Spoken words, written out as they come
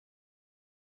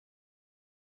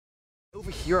Over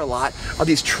here a lot are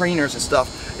these trainers and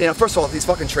stuff. You know, first of all, these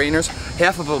fucking trainers,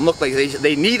 half of them look like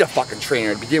they need a fucking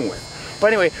trainer to begin with.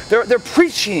 But anyway, they're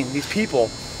preaching these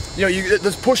people, you know, you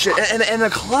just push it, and the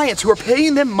clients who are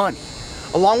paying them money,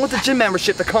 along with the gym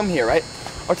membership to come here, right,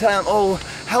 are telling them, oh,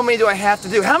 how many do I have to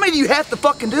do? How many do you have to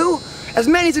fucking do? As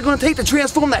many as it's gonna take to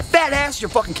transform that fat ass you're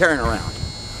fucking carrying around.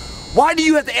 Why do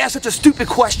you have to ask such a stupid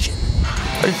question?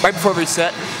 Right before every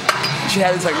set, you should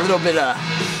have this like a little bit of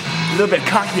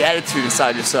cocky attitude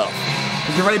inside yourself.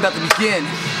 Because you're ready about to begin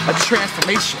a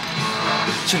transformation.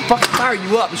 It should fucking fire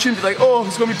you up. You shouldn't be like, oh,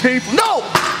 it's gonna be painful. No!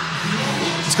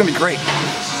 It's gonna be great.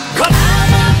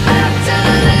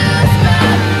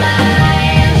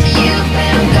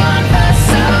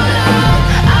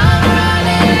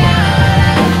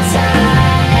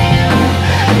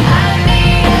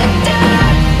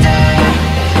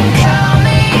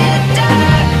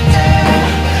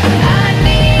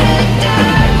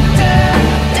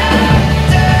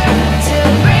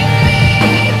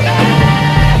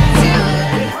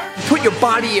 Your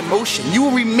body in motion. You will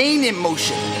remain in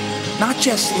motion. Not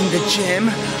just in the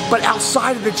gym, but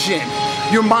outside of the gym.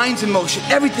 Your mind's in motion.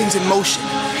 Everything's in motion.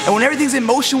 And when everything's in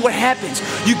motion, what happens?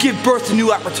 You give birth to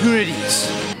new opportunities.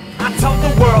 I told the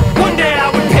world one day I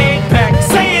would pay it back.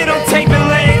 Say it on tape and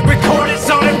let it record it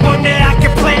so that one day I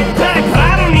can play it back. But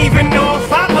I don't even know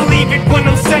if I believe it when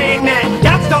I'm saying that.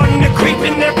 God's starting to creep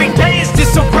in every day. It's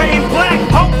just so gray and black.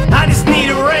 Hope I just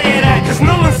need a ray of that. Cause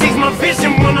no one sees my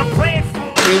vision when I play it.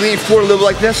 When you lean forward a little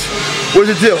like this, what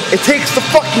does it do? It takes the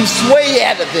fucking sway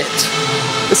out of it.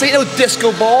 This ain't no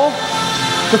disco ball.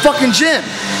 The fucking gym.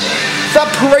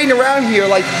 Stop parading around here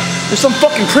like you're some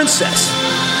fucking princess.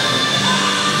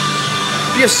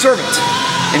 Be a servant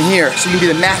in here so you can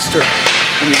be the master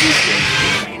when you're used to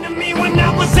it. When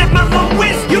I was at my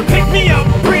lowest, you picked me up,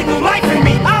 breathe new life in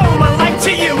me. I owe my life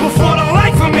to you before the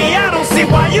life of me. I don't see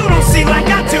why you don't see like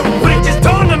I do. But it just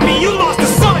dawned on me, you lost the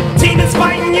sun. Demons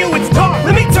fighting you, it's dark.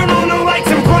 Let me turn on the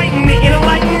lights and brighten it and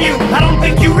enlighten you. I don't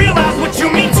think you realize what you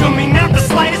mean to me, not the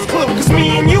slightest clue. Cause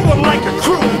me and you were like a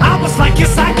crew. I was like your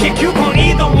sidekick, you gon'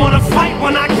 either wanna fight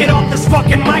when I get off this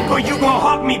fucking mic, or you gon'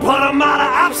 hug me. But I'm out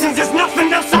of options, there's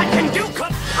nothing else I can do.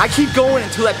 I keep going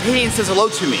until that pain says hello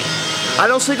to me. I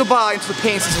don't say goodbye until the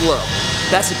pain says hello.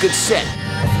 That's a good set.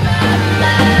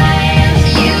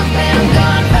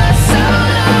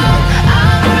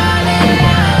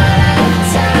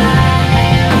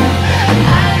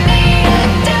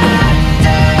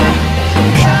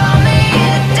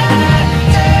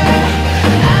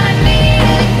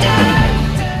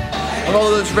 On all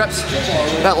of those reps,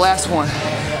 that last one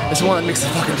is the one that makes the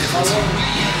fucking difference.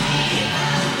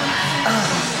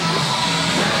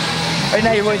 Right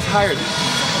now you're really tired,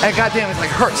 and goddamn, it's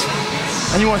like hurts,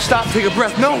 and you want to stop, take a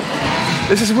breath. No,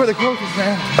 this is where the growth is,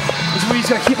 man. This is where you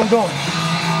just gotta keep on going.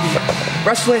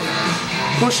 Rest later,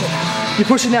 push it. You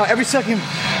push it now. Every second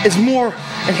is more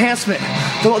enhancement.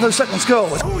 Don't let those seconds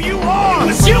go. Who you are?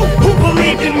 It was you who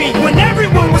believed in me when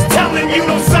everyone was telling you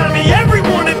don't sign me.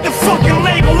 Everyone at the fucking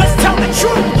label. Let's tell the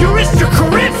truth. You risked your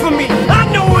career for me. I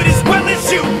know it as well as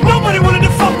you. Nobody wanted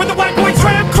to fuck with the white boy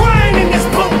tramp crying in this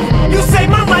boat. You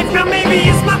saved my life, now maybe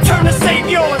it's my turn to save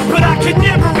yours. But I could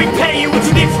never repay you, what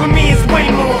you did for me is way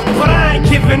more. But I ain't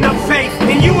giving up faith,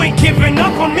 and you ain't giving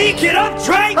up on me. Get up,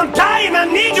 try.